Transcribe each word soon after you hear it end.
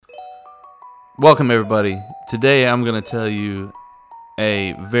Welcome, everybody. Today I'm going to tell you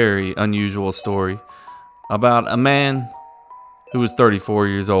a very unusual story about a man who was 34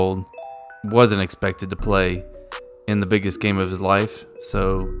 years old, wasn't expected to play in the biggest game of his life,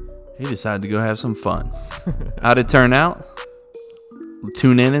 so he decided to go have some fun. How'd it turn out?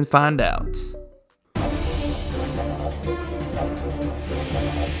 Tune in and find out.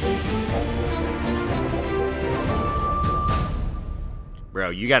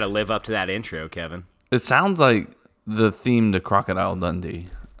 Bro, you got to live up to that intro, Kevin. It sounds like the theme to Crocodile Dundee.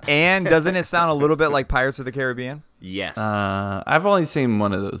 And doesn't it sound a little bit like Pirates of the Caribbean? Yes. I've only seen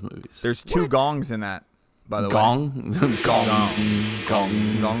one of those movies. There's two gongs in that, by the way. Gong?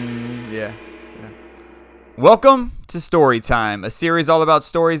 Gong. Yeah. Welcome to Story Time, a series all about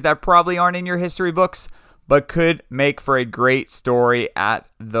stories that probably aren't in your history books, but could make for a great story at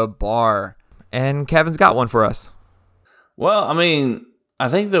the bar. And Kevin's got one for us. Well, I mean, I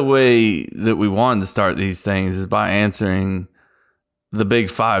think the way that we wanted to start these things is by answering the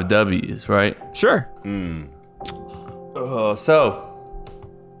big 5 W's, right? Sure. So,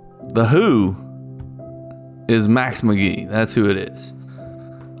 the Who is Max McGee. That's who it is.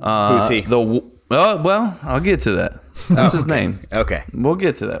 Who's he? Well, I'll get to that. That's his name. Okay. We'll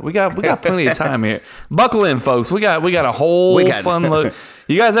get to that. We got plenty of time here. Buckle in, folks. We got a whole fun look.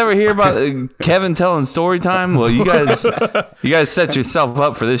 You guys ever hear about Kevin telling story time? Well, you guys set yourself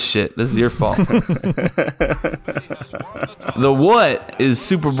up for this shit. This is your fault. The what is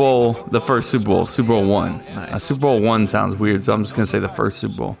Super Bowl, the first Super Bowl, Super Bowl 1. Nice. Super Bowl 1 sounds weird, so I'm just going to say the first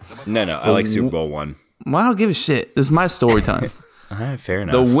Super Bowl. No, I like Super Bowl 1. Well, I don't give a shit. This is my story time. All right, fair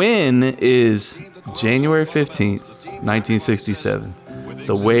enough. The win is January 15th, 1967.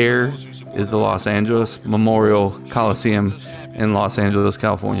 The where is the Los Angeles Memorial Coliseum in Los Angeles,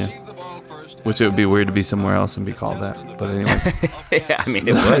 California. Which it would be weird to be somewhere else and be called that. But anyways. Yeah, I mean,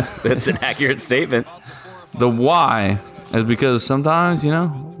 it would. That's an accurate statement. The why is because sometimes,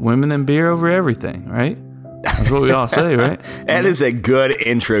 women and beer over everything, right? That's what we all say, right? That is a good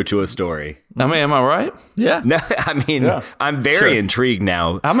intro to a story. I mean, am I right? Yeah. No, I mean, I'm very intrigued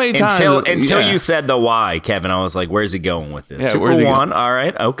now. How many times? Until you said the why, Kevin, I was like, where's he going with this? Yeah, Super where's he 1, all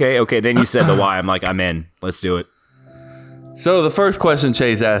right, okay. Then you said the why. I'm like, I'm in. Let's do it. So the first question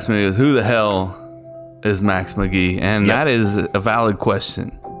Chase asked me is, who the hell is Max McGee? And that is a valid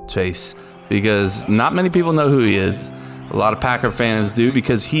question, Chase, because not many people know who he is. A lot of Packer fans do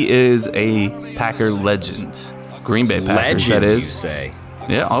because he is a Packer legend. Green Bay Packers, Legend, that is. you say?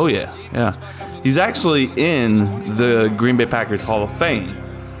 Yeah, oh yeah. He's actually in the Green Bay Packers Hall of Fame.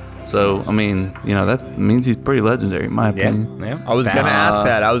 So, I mean, that means he's pretty legendary, in my opinion. Yeah. I was going to ask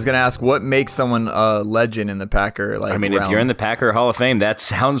that. I was going to ask what makes someone a legend in the Packer realm. If you're in the Packer Hall of Fame, that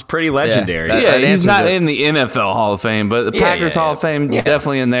sounds pretty legendary. He's not in the NFL Hall of Fame, but the Packers Hall of Fame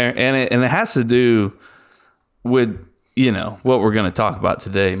definitely in there. And it has to do with, what we're going to talk about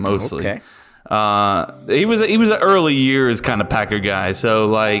today mostly. Okay. He was an early years kind of Packer guy.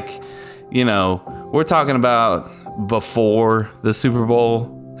 So, we're talking about before the Super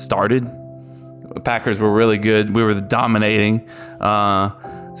Bowl started. The Packers were really good. We were dominating.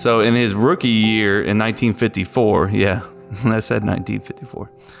 So in his rookie year in 1954, I said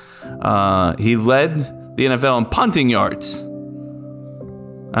 1954, he led the NFL in punting yards.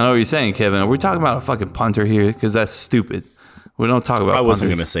 I know what you're saying, Kevin. Are we talking about a fucking punter here? Because that's stupid. We don't talk about I wasn't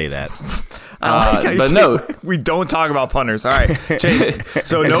going to punters. say that. But no, we don't talk about punters. All right. Chase,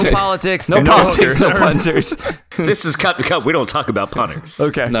 so no politics. no punters. This is Cup to Cup. We don't talk about punters.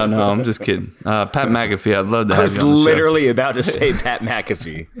 Okay. No, I'm just kidding. Pat McAfee, I'd love to I have was you on the show. literally about to say Pat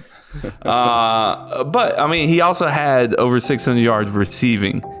McAfee. But I mean, he also had over 600 yards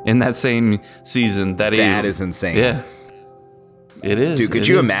receiving in that same season. That is insane. Yeah, it is. Dude, could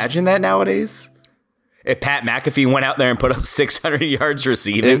you imagine that nowadays? If Pat McAfee went out there and put up 600 yards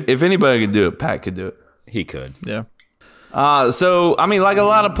receiving? If anybody could do it, Pat could do it. He could. Yeah. So, I mean, like a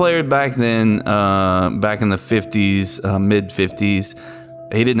lot of players back then, back in the 50s, mid 50s,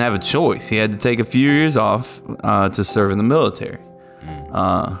 he didn't have a choice. He had to take a few years off to serve in the military.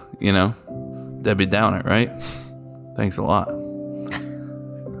 Debbie Downer, right? Thanks a lot.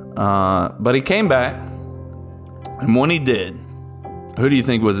 But he came back, and when he did, who do you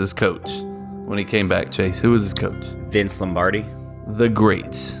think was his coach when he came back, Chase? Who was his coach? Vince Lombardi. The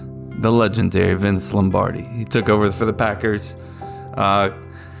great, the legendary Vince Lombardi. He took over for the Packers a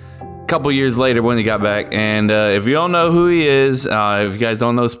couple years later when he got back. And if you don't know who he is, if you guys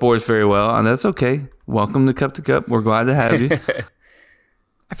don't know sports very well, and that's okay. Welcome to Cup to Cup. We're glad to have you.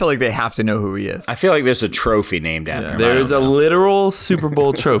 I feel like they have to know who he is. I feel like there's a trophy named after him. There's a literal Super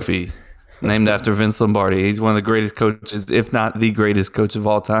Bowl trophy named after Vince Lombardi. He's one of the greatest coaches, if not the greatest coach of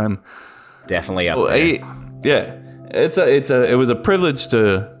all time. Definitely up Well, there. it was a privilege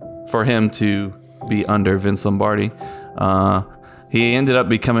for him to be under Vince Lombardi. He ended up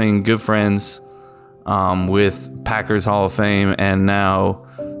becoming good friends with Packers Hall of Fame and now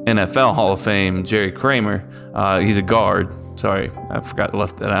NFL Hall of Fame Jerry Kramer. He's a guard. Sorry, I forgot to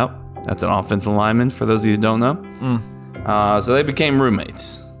left that out. That's an offensive lineman for those of you who don't know. So they became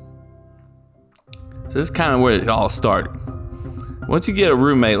roommates. So this is kind of where it all started. Once you get a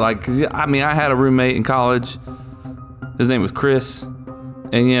roommate, I had a roommate in college. His name was Chris,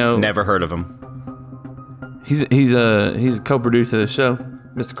 and Never heard of him. he's a co-producer of the show,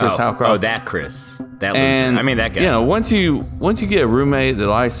 Mr. Chris Howcroft. Oh, that Chris. That loser. And I mean, that guy. once you get a roommate that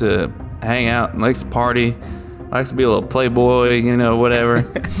likes to hang out, and likes to party, likes to be a little playboy, whatever.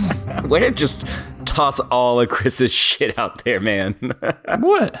 Way to just toss all of Chris's shit out there, man.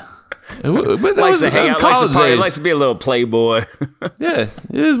 What? But Likes to hang out, likes to party, days. likes to be a little playboy. Yeah,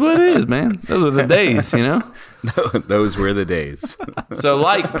 it is what it is, man. Those were the days, Those were the days. So,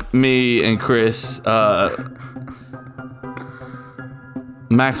 like me and Chris,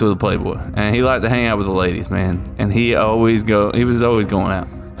 Max was a playboy, and he liked to hang out with the ladies, man. And he was always going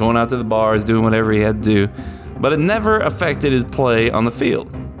out to the bars, doing whatever he had to do. But it never affected his play on the field.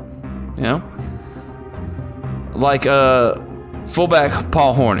 Like fullback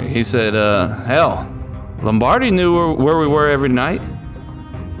Paul Horney, he said, hell, Lombardi knew where we were every night.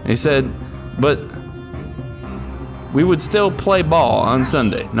 He said, but we would still play ball on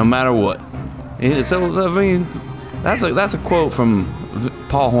Sunday, no matter what. So, I mean, that's a quote from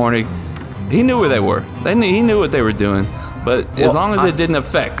Paul Horney. He knew where they were. He knew what they were doing. But as long as it didn't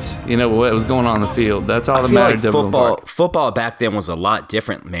affect, what was going on in the field, that's all that mattered. Football back then was a lot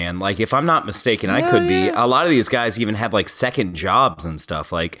different, man. Like, if I'm not mistaken, I could be. A lot of these guys even had like second jobs and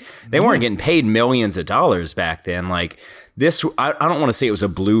stuff. Like, they weren't getting paid millions of dollars back then. Like, this, I don't want to say it was a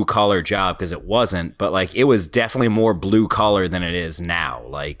blue collar job because it wasn't, but like, it was definitely more blue collar than it is now.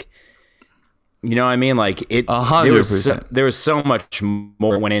 Like, you know what I mean? Like, 100%. There was so much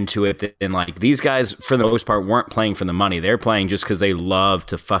more went into it than like, these guys for the most part weren't playing for the money. They're playing just because they love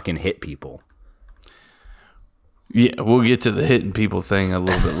to fucking hit people. Yeah, we'll get to the hitting people thing a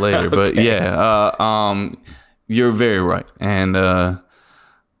little bit later, but yeah, you're very right. And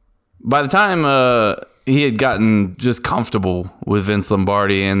by the time he had gotten just comfortable with Vince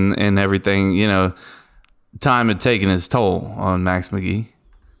Lombardi and everything, time had taken its toll on Max McGee.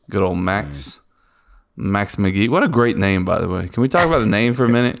 Good old Max. Max McGee. What a great name, by the way. Can we talk about the name for a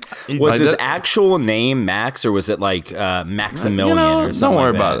minute? Was his actual name Max, or was it like Maximilian or something? Don't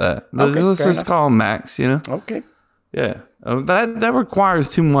worry about that. Let's just call him Max, Okay. Yeah. That requires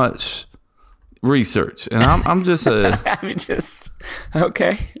too much research. And I'm just a...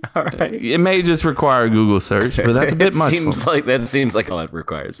 Okay. All right. It may just require a Google search, but that's a bit much. That seems like all it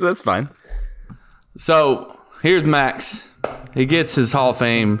requires, but that's fine. So, here's Max. He gets his Hall of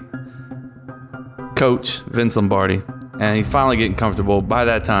Fame coach, Vince Lombardi, and he's finally getting comfortable. By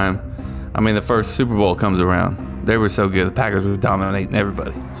that time, the first Super Bowl comes around. They were so good. The Packers were dominating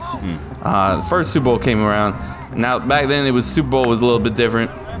everybody. The first Super Bowl came around. Now, back then, Super Bowl was a little bit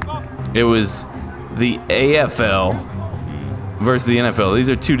different. It was the AFL versus the NFL. These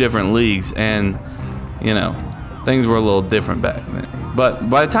are two different leagues, and, things were a little different back then. But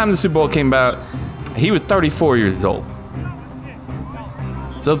by the time the Super Bowl came about, he was 34 years old.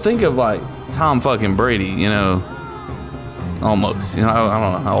 So think of, like, Tom fucking Brady, almost. I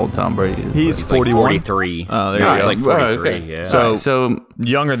don't know how old Tom Brady is. He's 43. Oh, there you go. He's like 43, okay. yeah. So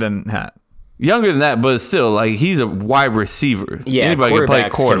younger than that. Younger than that, but still, like, he's a wide receiver. Yeah, anybody can play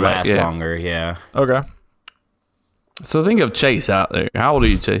quarterbacks quarterback. can last longer, yeah. Okay. So think of Chase out there. How old are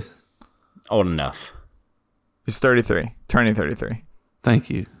you, Chase? Old enough. He's 33, turning 33 Thank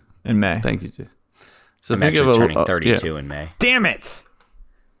you. in May. Thank you, Chase. So I'm think actually of turning 32 in May. Damn it!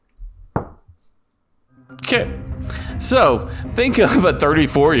 Okay. So think of a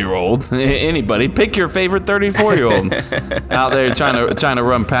 34-year-old. Anybody, pick your favorite 34-year-old out there trying to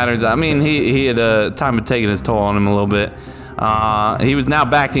run patterns. He had time had taken his toll on him a little bit. He was now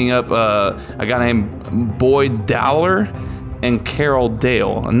backing up a guy named Boyd Dowler and Carol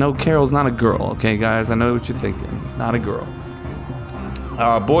Dale. No, Carol's not a girl. Okay, guys, I know what you're thinking. It's not a girl.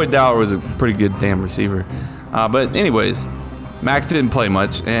 Boyd Dowler was a pretty good damn receiver. But anyways, Max didn't play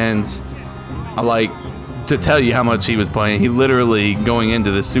much, and I like to tell you how much he was playing. He literally, going into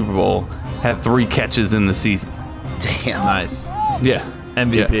the Super Bowl, had 3 catches in the season. Damn. Nice. Yeah.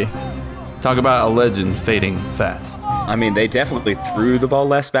 MVP. Yeah. Talk about a legend fading fast. They definitely threw the ball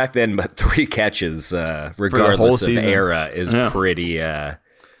less back then, but 3 catches, regardless of season. era, is pretty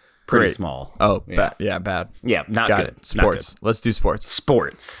pretty Great. small. Oh, yeah. bad. Yeah, bad. Yeah, not Got good. it. Not Sports. good. Let's do sports.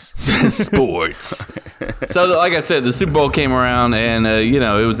 Sports. Sports. So, like I said, the Super Bowl came around, and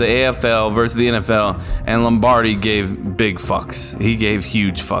it was the AFL versus the NFL, and Lombardi gave big fucks. He gave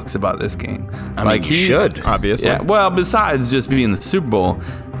huge fucks about this game. I mean, he should. Obviously. Yeah. Well, besides just being the Super Bowl,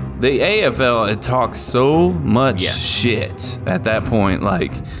 the AFL had talked so much shit at that point,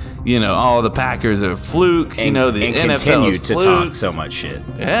 like. The Packers are flukes. And, the and NFL continue is to flukes. talk so much shit.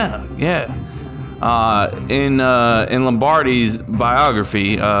 Yeah. In Lombardi's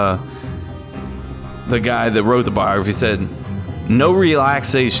biography, the guy that wrote the biography said, no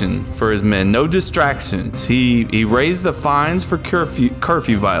relaxation for his men, no distractions. He raised the fines for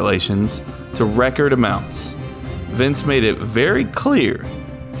curfew violations to record amounts. Vince made it very clear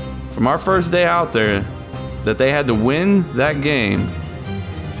from our first day out there that they had to win that game,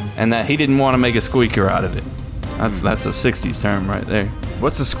 and that he didn't want to make a squeaker out of it. That's a 60s term right there.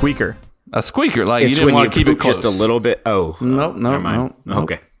 What's a squeaker? A squeaker, like It's you didn't when want to keep it poop close. just a little bit. Oh, No. never mind.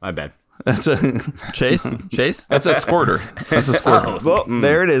 Okay, my bad. That's a Chase? Chase? that's a squirter. That's a squirter. Well,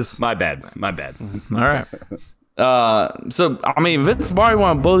 there it is. My bad. All right. So I mean, Vince Lombardi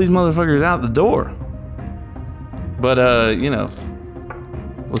want to blow these motherfuckers out the door, but we'll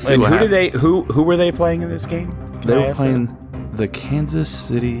see And what who happens. who were they playing in this game? They were playing the Kansas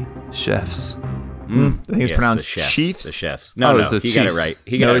City Chiefs. I think it's pronounced the chefs, Chiefs. The chefs. No, it's the he got it Chiefs. right.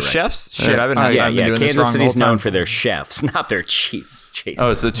 He No, got it it's right. chefs? Shit, I've been doing Yeah. this Kansas wrong the City's whole known time. for their chefs, not their chiefs. Chase.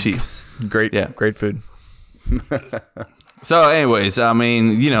 Oh, it's the Chiefs. Great, Yeah. great food. So, anyways, I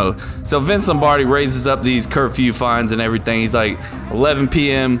mean, so Vince Lombardi raises up these curfew fines and everything. He's like, 11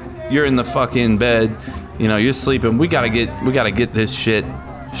 p.m. You're in the fucking bed. You're sleeping. We gotta get this shit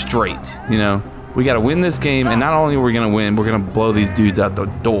straight. We gotta win this game, and not only are we gonna win, we're gonna blow these dudes out the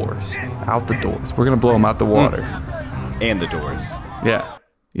doors. We're gonna blow them out the water. And the doors. Yeah.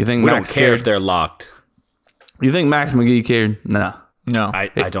 You think We Max don't care cared? if they're locked. You think Max McGee cared? No. No. I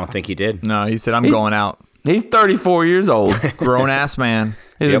don't think he did. No, he said, I'm going out. He's 34 years old. Grown ass man.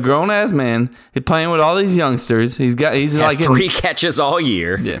 He's a grown ass man. He's playing with all these youngsters. He's Has like 3 catches all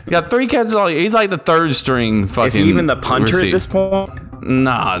year. He's got 3 catches all year. He's like the third string fucking. Is he even the punter receiver. at this point?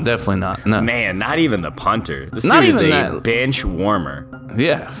 Nah, definitely not. No. Man, not even the punter. This Not dude is even a that. bench warmer.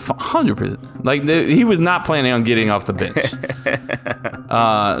 Yeah, 100%. Like he was not planning on getting off the bench.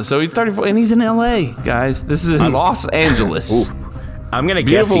 So he's 34 and he's in LA, guys. This is in Los Angeles. I'm gonna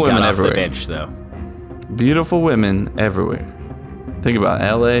guess he Beautiful got women off everywhere. the bench though. Beautiful women everywhere. Think about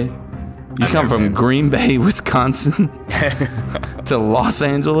LA. You come from Green Bay, Wisconsin to Los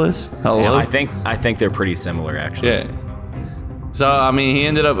Angeles. Hello. Yeah, I think they're pretty similar actually. Yeah. So I mean, he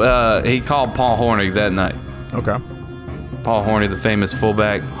ended up. He called Paul Hornig that night. Okay. Paul Hornig, the famous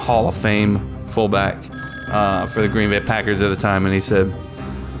fullback, Hall of Fame fullback for the Green Bay Packers at the time, and he said,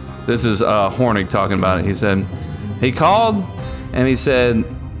 "This is Hornig talking about it." He said, he called and he said,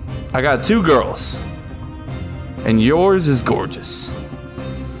 "I got 2 girls, and yours is gorgeous.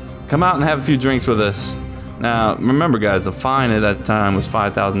 Come out and have a few drinks with us." Now, remember, guys, the fine at that time was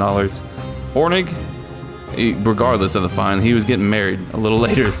 $5,000. Hornig, regardless of the fine, he was getting married a little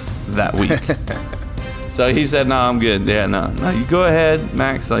later that week. So he said, "No, I'm good. Yeah, no, you go ahead,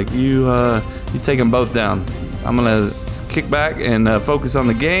 Max. Like you take them both down. I'm gonna kick back and focus on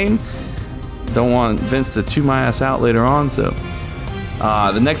the game. Don't want Vince to chew my ass out later on." So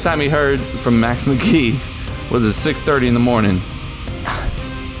the next time he heard from Max McGee was at 6:30 in the morning.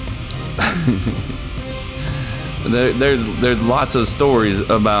 There's lots of stories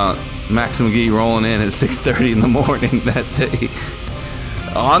about Max McGee rolling in at 6:30 in the morning that day.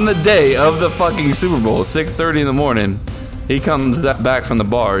 On the day of the fucking Super Bowl, 6:30 in the morning, he comes back from the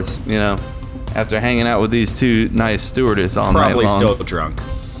bars, after hanging out with these 2 nice stewardess all Probably night long. still drunk.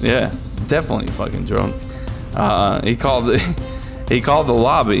 Yeah, definitely fucking drunk. He called the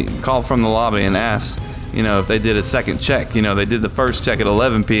lobby, called from the lobby and asked, if they did a second check. They did the first check at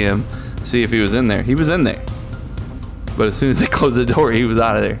 11 p.m. see if he was in there. He was in there. But as soon as they closed the door, he was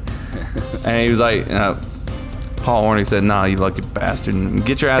out of there. And he was like, Paul Hornig said, "Nah, you lucky bastard. And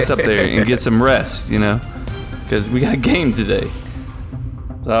get your ass up there and get some rest, because we got a game today."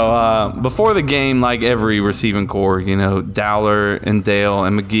 So before the game, like every receiving corps, Dowler and Dale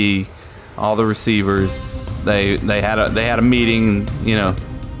and McGee, all the receivers, they had a meeting, to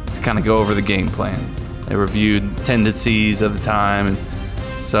kind of go over the game plan. They reviewed tendencies of the time, and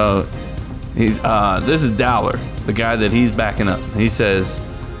so this is Dowler, the guy that he's backing up. He says,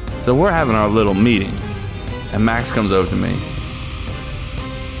 "So we're having our little meeting." And Max comes over to me.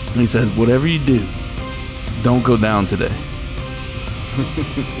 He says, "Whatever you do, don't go down today."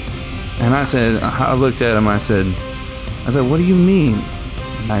 And I looked at him, I said, "What do you mean?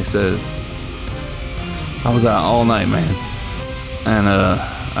 Max says, I was out all night, man. And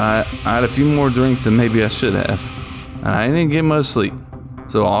I had a few more drinks than maybe I should have. And I didn't get much sleep.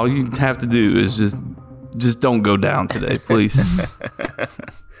 So all you have to do is just don't go down today, please.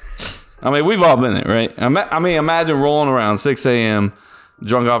 I mean, we've all been there, right? I mean, imagine rolling around 6 a.m.,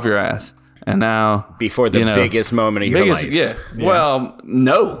 drunk off your ass. And now... Before the biggest moment of your life. Yeah. Well,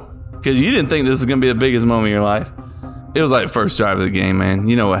 no. Because you didn't think this was going to be the biggest moment of your life. It was like first drive of the game, man.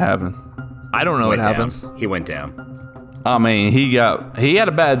 You know what happened. I don't know what happens. He went down. I mean, he had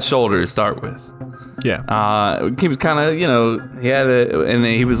a bad shoulder to start with. Yeah. He was kind of, he had and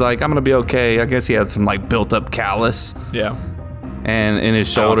he was like, I'm going to be okay. I guess he had some like built up callus. Yeah. And in his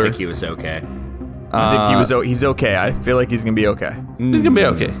shoulder. I don't think he was okay. I think he's okay. I feel like he's going to be okay. He's going to be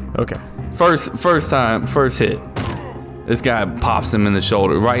okay. Okay. First hit. This guy pops him in the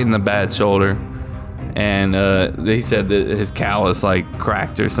shoulder, right in the bad shoulder. And he said that his callus like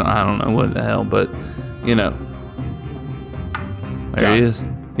cracked or something. I don't know what the hell, but there he is.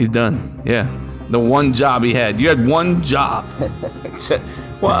 He's done. Yeah. The one job he had. You had one job.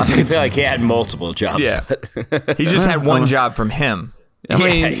 Well, I feel like he had multiple jobs. Yeah. He just had one job from him. I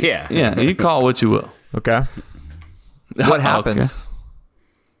mean, yeah. You call it what you will. Okay. What happens?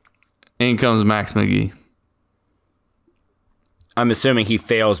 Okay. In comes Max McGee. I'm assuming he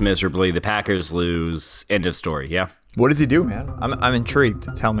fails miserably. The Packers lose. End of story. Yeah. What does he do, man? I'm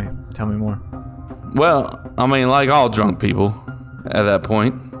intrigued. Tell me more. Well, I mean, like all drunk people at that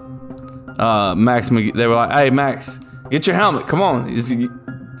point, Max McGee, they were like, "Hey, Max, get your helmet. Come on,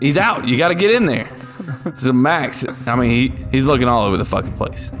 he's out. You got to get in there." So Max, I mean, he's looking all over the fucking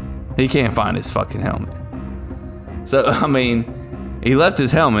place. He can't find his fucking helmet. So I mean, he left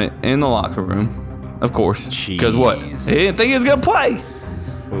his helmet in the locker room. Of course, because what? He didn't think he was gonna play.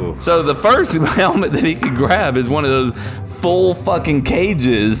 Ooh. So the first helmet that he could grab is one of those full fucking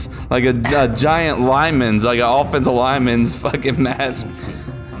cages, like a giant lineman's, like an offensive lineman's fucking mask.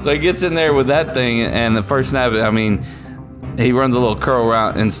 So he gets in there with that thing, and the first snap, I mean, he runs a little curl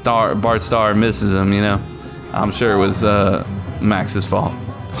route, and Bart Starr misses him. I'm sure it was Max's fault.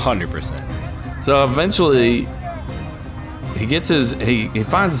 100%. So eventually, he gets he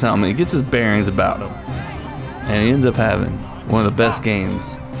finds his helmet, he gets his bearings about him, and he ends up having one of the best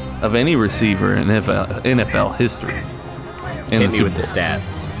games of any receiver in NFL history. Hit me with the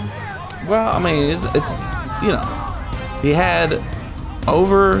stats. Well, I mean, it's he had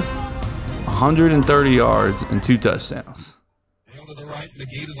over 130 yards and 2 touchdowns. Hill to the right,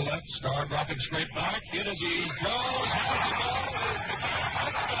 McGee to the left, Starr dropping straight back. It is he goes,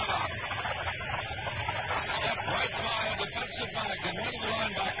 has the ball, left right by a defensive back and one of the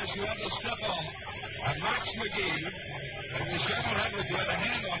linebackers who had to step off. And Max McGee, and Michelle Henry had a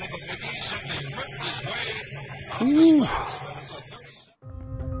hand on it, but McGee simply ripped his way.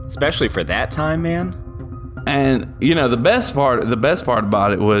 Especially for that time, man. And the best part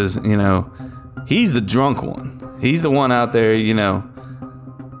about it was, he's the drunk one. He's the one out there, he hung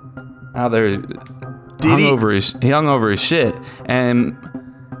over his shit. And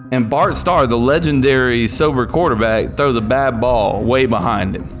Bart Starr, the legendary sober quarterback, throws a bad ball way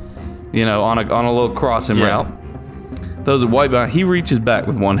behind him, on a little crossing route. Throws it way behind. He reaches back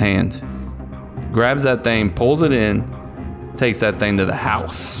with one hand, grabs that thing, pulls it in, takes that thing to the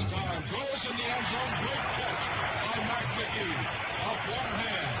house.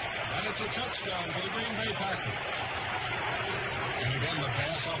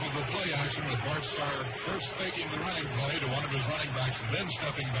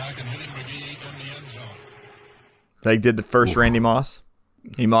 Like did the first Randy Moss?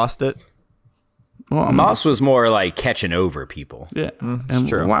 He mossed it. Well, Moss was more like catching over people. Yeah, and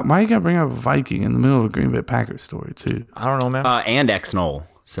true. Why you gotta bring up a Viking in the middle of a Green Bay Packers story too? I don't know, man. And X-Knoll.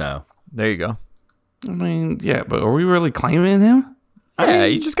 So there you go. I mean, yeah, but are we really claiming him? Yeah,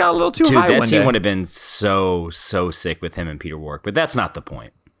 you just got a little too high. Dude, that team would have been so sick with him and Peter Warrick, but that's not the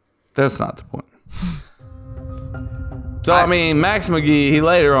point. That's not the point. So I mean, Max McGee, he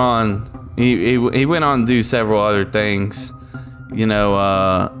later on. He went on to do several other things,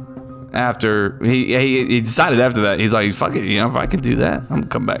 after he decided after that, he's like, fuck it, if I can do that, I'm gonna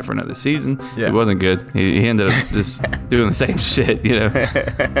come back for another season. Yeah. It wasn't good. He ended up just doing the same shit,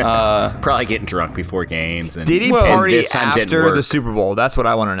 Probably getting drunk before games. And did he party after the Super Bowl? That's what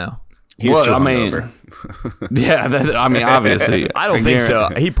I want to know. He was over. Yeah, obviously. I don't think so.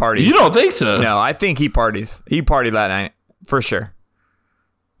 He parties. You don't think so? No, I think he parties. He partied that night, for sure.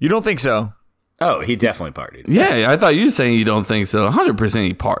 You don't think so? Oh, he definitely partied. Yeah, I thought you were saying you don't think so. 100%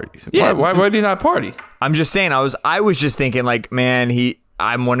 he parties. Yeah. Why did he not party? I'm just saying, I was just thinking like, man,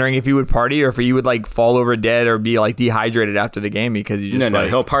 I'm wondering if he would party or if he would like fall over dead or be like dehydrated after the game because he just No,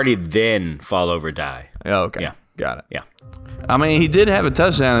 he'll party then fall over die. Oh, okay. Yeah. Got it. Yeah. I mean, he did have a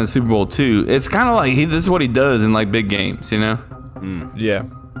touchdown in the Super Bowl too. It's kind of like this is what he does in like big games, you know. Yeah.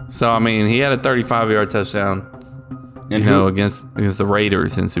 So I mean, he had a 35-yard touchdown, And against the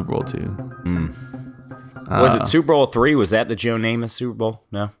Raiders in Super Bowl II. was it Super Bowl III? Was that the Joe Namath Super Bowl?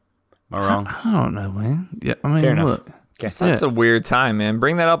 No, am I wrong? I don't know, man. Yeah, I mean, Fair enough. look. That's a weird time, man.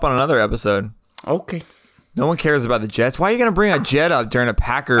 Bring that up on another episode. Okay. No one cares about the Jets. Why are you going to bring a Jet up during a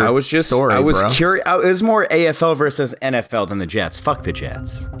Packer story, I was bro? curious. It was more AFL versus NFL than the Jets. Fuck the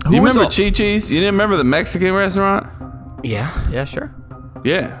Jets. You was remember all- Chi-Chi's? You didn't remember the Mexican restaurant? Yeah. Yeah, sure.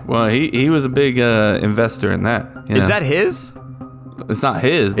 Yeah. Well, he was a big investor in that. you Is know? that his? It's not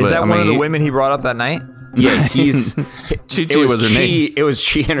his, but Is that I one of mean, the women he brought up that night? Yeah, he's. Chi-Chi was her name. It was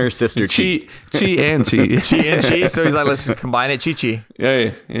Chi and her sister. Chi and Chi. Chi and Chi. So he's like, let's just combine it. Chi.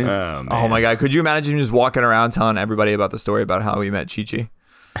 Yeah. Oh my God. Could you imagine just walking around telling everybody about the story about how he met Chi?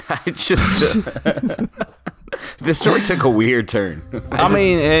 It's just. The story took a weird turn. I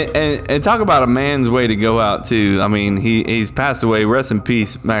mean, and talk about a man's way to go out too. I mean, he's passed away. Rest in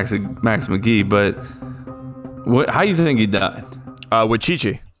peace, Max McGee. But how do you think he died? With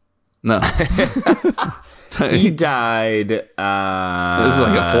Chi. No. He died. This is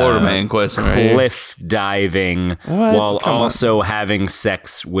like a Florida man question, right? here. Cliff diving What? while Come on. also having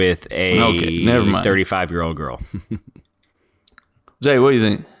sex with a Okay, never mind. 35-year-old girl. Jay, what do you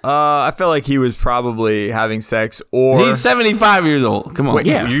think? I feel like he was probably having sex or. He's 75 years old. Come on. Wait,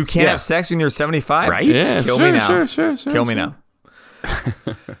 Yeah. you can't Yeah. have sex when you're 75? Right? Yeah, Kill sure, me now. Sure. Kill me now.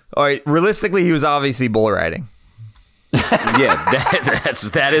 All right. Realistically, he was obviously bull riding. Yeah, that is the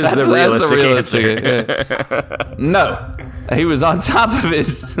That's realistic the answer. yeah. No, he was on top of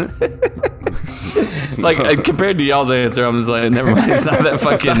his. Compared to y'all's answer, I'm just like, never mind. It's not that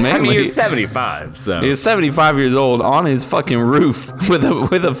fucking I manly. mean, he was 75, so He was 75 years old on his fucking roof with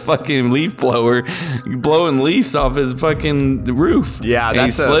a fucking leaf blower, blowing leaves off his fucking roof. Yeah, and he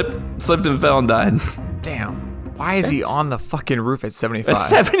that's a- slipped and fell and died. Damn. Why is he on the fucking roof at 75? At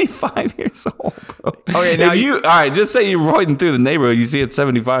 75 years old, bro. Okay, now If all right, just say you're riding through the neighborhood, you see a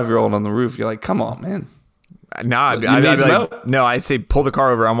 75-year-old on the roof, you're like, come on, man. No, I'd need be some like, help? no, I'd say pull the car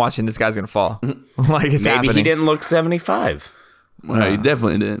over. I'm watching this guy's going to fall. Like it's maybe happening. he didn't look 75. Well, he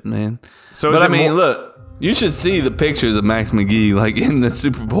definitely didn't, man. So But is I it mean, more- look, you should see the pictures of Max McGee like in the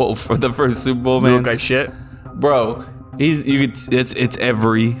Super Bowl for the first Super Bowl, You man. look like shit. Bro, it's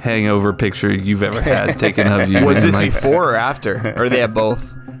every hangover picture you've ever had taken of you. Was man. this Like, before or after? Or are they at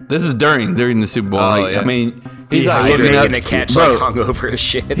both? This is during the Super Bowl. Oh, Like, yeah. I mean, he's like Dehydrated. looking up. Making a catch Bro, like hungover as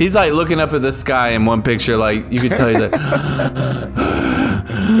shit. he's like looking up at the sky in one picture. Like you could tell he's like,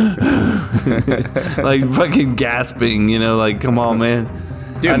 like fucking gasping. You know, like come on, man.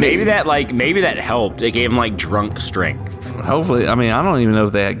 Dude, I mean- maybe that helped. It gave him like drunk strength. Hopefully, I mean, I don't even know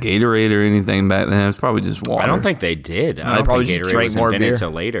if they had Gatorade or anything back then. It's probably just water. I don't think they did. I they don't probably think just Gatorade drank was more invented beer.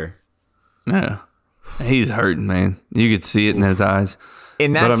 until later. Yeah, he's hurting, man. You could see it in his eyes.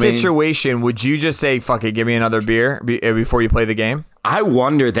 In that But, I mean- situation, would you just say, fuck it, give me another beer before you play the game? I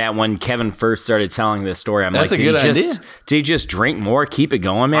wonder that when Kevin first started telling this story, I'm That's like, a did good he just drink more, keep it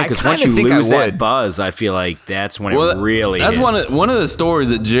going, man? I Because once kinda you think I lose that would. buzz, I feel like that's when it really That's hits. one of the stories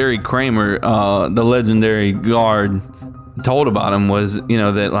that Jerry Kramer, the legendary guard, told about him was,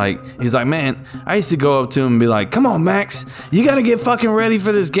 that like he's like, man, I used to go up to him and be like, come on, Max, you gotta get fucking ready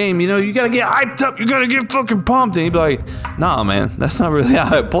for this game. You gotta get hyped up. You gotta get fucking pumped. And he'd be like, nah, man, that's not really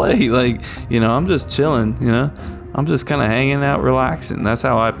how I play. Like, I'm just chilling. I'm just kind of hanging out, relaxing. That's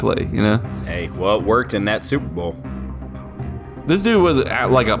how I play. Hey, well, it worked in that Super Bowl. This dude was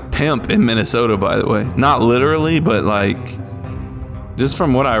like a pimp in Minnesota, by the way. Not literally, but like, just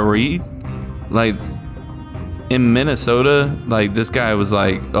from what I read, like in Minnesota, like this guy was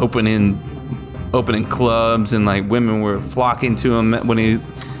like opening clubs and like women were flocking to him when he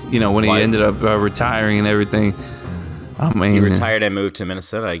ended up retiring and everything. I mean, He retired and moved to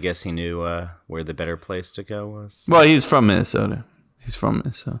Minnesota. I guess he knew where the better place to go was. Well, he's from Minnesota.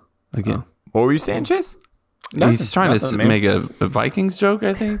 Again. What were you saying, Chase? He's trying to nothing, man. make a Vikings joke,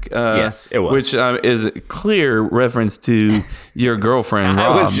 I think. Yes, it was. Which is a clear reference to your girlfriend, I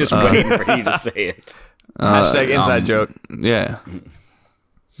Rob. was just waiting for you to say it. Hashtag inside joke. Yeah.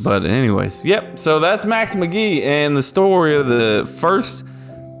 But anyways, yep. So that's Max McGee and the story of the first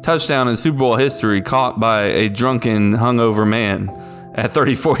touchdown in Super Bowl history caught by a drunken, hungover man at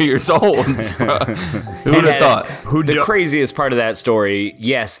 34 years old. Who would have thought? The craziest part of that story,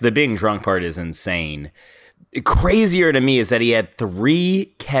 yes, the being drunk part is insane. Crazier to me is that he had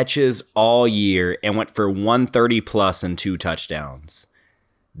 3 catches all year and went for 130 plus and 2 touchdowns.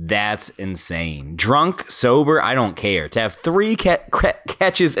 That's insane. Drunk, sober, I don't care. To have 3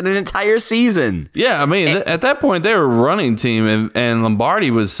 catches in an entire season. Yeah, I mean, at that point, they were a running team, and Lombardi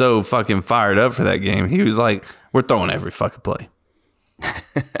was so fucking fired up for that game. He was like, we're throwing every fucking play.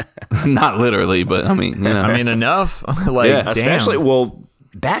 Not literally, but I mean, you know. I mean, enough. Like, Yeah. damn. Especially, well,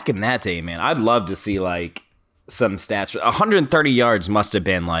 back in that day, man, I'd love to see like some stats. 130 yards must have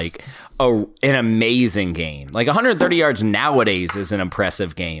been like an amazing game. Like 130 yards nowadays is an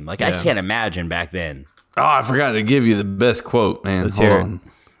impressive game. Like I can't imagine back then. Oh, I forgot to give you the best quote, man. Let's Hold hear it. on.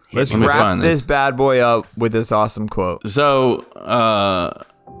 Let's Let me wrap find this bad boy up with this awesome quote. So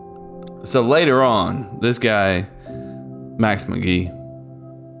later on, this guy, Max McGee,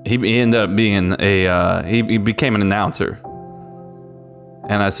 he ended up being he became an announcer.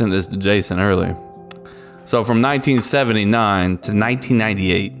 And I sent this to Jason earlier. So from 1979 to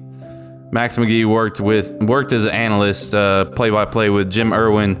 1998, Max McGee worked as an analyst, play-by-play with Jim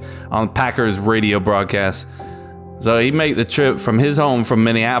Irwin on Packers radio broadcast. So he made the trip from his home from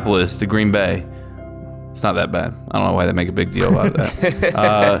Minneapolis to Green Bay. It's not that bad. I don't know why they make a big deal about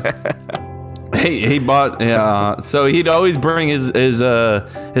that. He bought. So he'd always bring his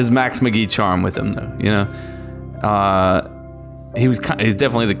Max McGee charm with him, though. You know, he's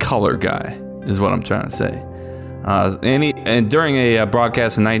definitely the color guy, is what I'm trying to say. And during a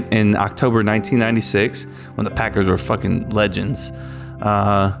broadcast in October 1996, when the Packers were fucking legends,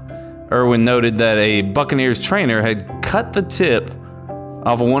 Irwin noted that a Buccaneers trainer had cut the tip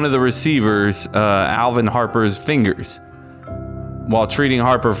off of one of the receivers, Alvin Harper's fingers, while treating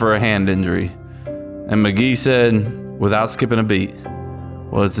Harper for a hand injury. And McGee said, without skipping a beat,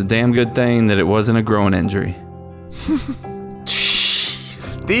 well, it's a damn good thing that it wasn't a growing injury.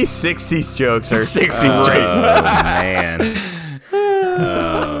 These 60s jokes are 60s straight.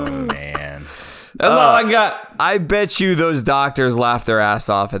 Oh man. That's all I got. I bet you those doctors laughed their ass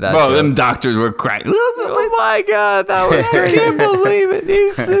off at that Bro, joke. them doctors were cracked. Oh my god, that was great. I can't believe it.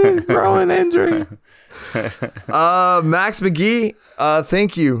 He's a growing injury. Max McGee,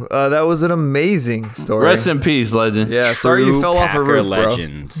 thank you. That was an amazing story. Rest in peace, legend. Yeah, sorry you True fell off a Packer roof,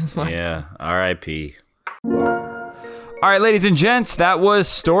 legend. Yeah, R.I.P. All right, ladies and gents, that was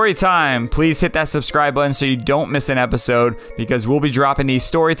story time. Please hit that subscribe button so you don't miss an episode, because we'll be dropping these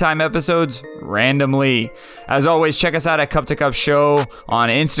story time episodes randomly. As always, check us out at Cup to Cup Show on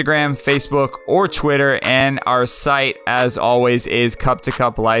Instagram, Facebook, or Twitter, and our site, as always, is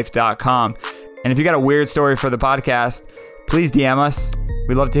cuptocuplife.com. And if you got a weird story for the podcast, please DM us.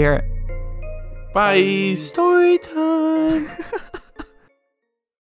 We'd love to hear it. Bye. Story time.